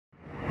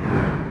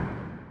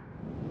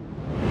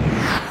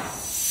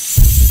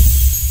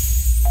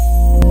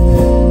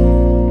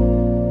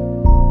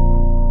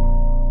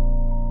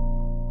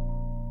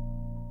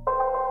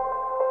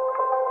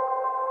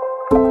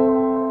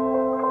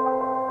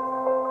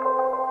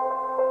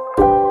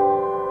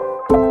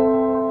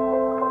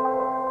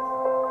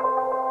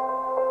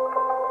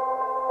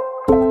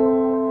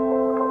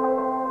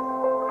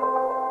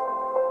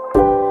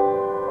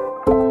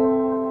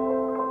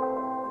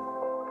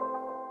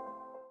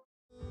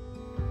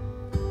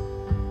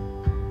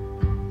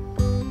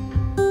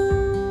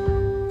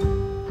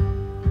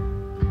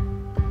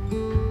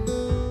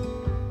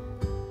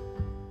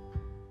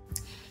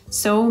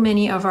So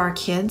many of our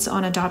kids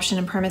on adoption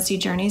and permanency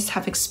journeys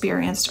have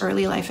experienced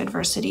early life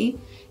adversity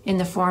in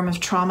the form of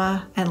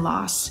trauma and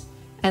loss,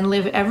 and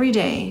live every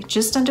day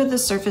just under the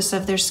surface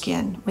of their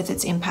skin with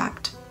its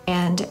impact.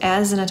 And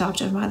as an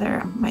adoptive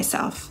mother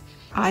myself,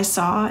 I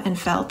saw and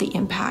felt the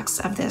impacts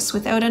of this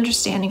without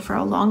understanding for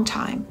a long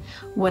time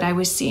what I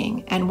was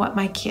seeing and what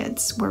my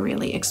kids were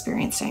really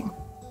experiencing.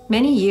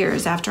 Many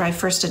years after I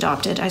first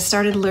adopted, I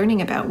started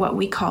learning about what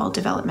we call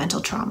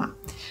developmental trauma,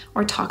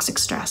 or toxic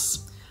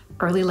stress,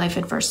 early life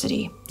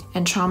adversity,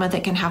 and trauma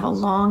that can have a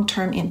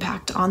long-term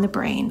impact on the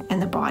brain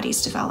and the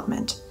body's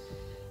development.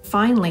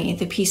 Finally,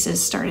 the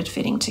pieces started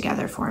fitting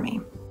together for me.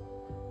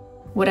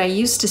 What I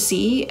used to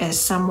see as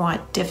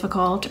somewhat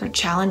difficult or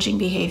challenging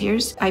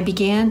behaviors, I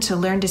began to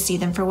learn to see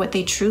them for what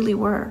they truly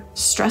were,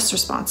 stress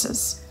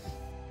responses.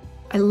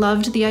 I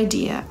loved the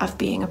idea of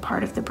being a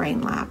part of the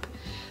Brain Lab.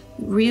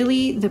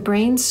 Really, the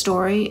brain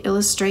story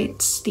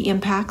illustrates the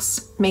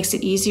impacts, makes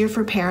it easier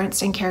for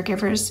parents and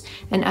caregivers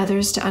and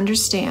others to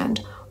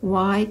understand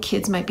why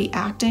kids might be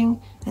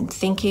acting and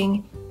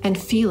thinking and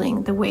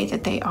feeling the way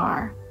that they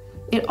are.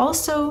 It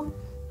also,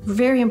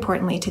 very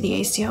importantly to the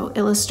ACO,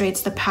 illustrates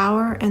the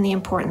power and the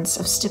importance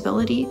of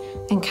stability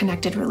and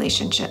connected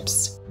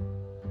relationships.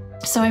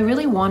 So I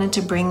really wanted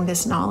to bring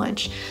this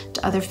knowledge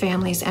to other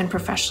families and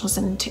professionals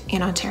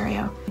in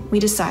Ontario. We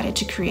decided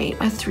to create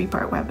a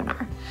 3-part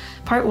webinar.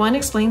 Part 1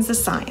 explains the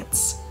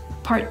science.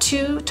 Part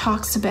 2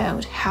 talks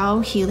about how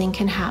healing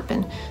can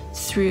happen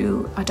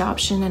through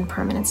adoption and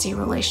permanency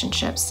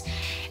relationships.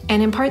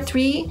 And in Part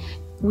 3,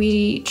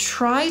 we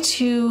try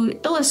to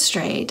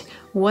illustrate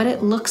what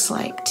it looks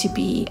like to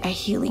be a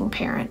healing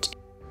parent.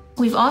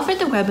 We've offered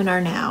the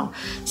webinar now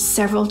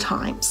several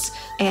times,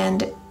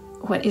 and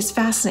what is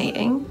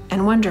fascinating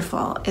and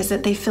wonderful is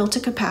that they fill to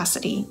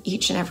capacity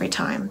each and every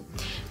time.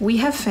 We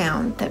have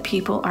found that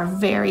people are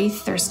very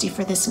thirsty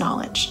for this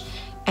knowledge,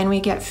 and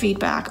we get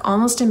feedback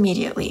almost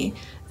immediately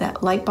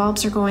that light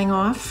bulbs are going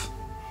off,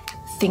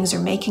 things are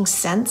making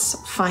sense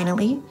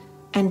finally,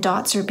 and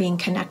dots are being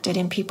connected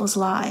in people's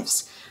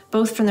lives,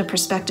 both from the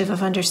perspective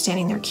of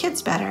understanding their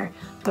kids better,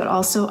 but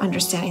also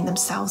understanding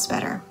themselves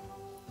better.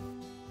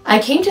 I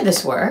came to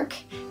this work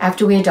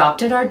after we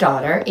adopted our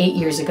daughter 8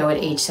 years ago at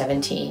age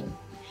 17.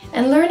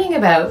 And learning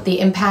about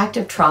the impact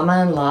of trauma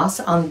and loss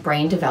on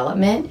brain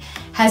development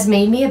has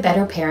made me a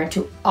better parent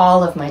to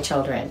all of my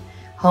children,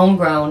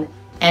 homegrown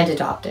and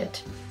adopted.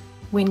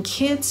 When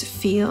kids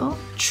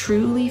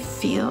truly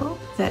feel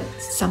that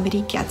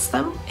somebody gets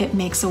them, it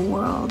makes a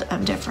world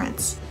of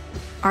difference.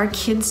 Our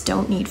kids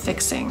don't need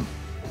fixing.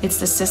 It's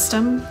the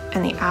system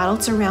and the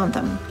adults around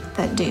them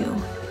that do.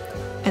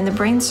 And the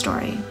brain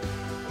story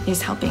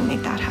is helping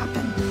make that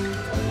happen.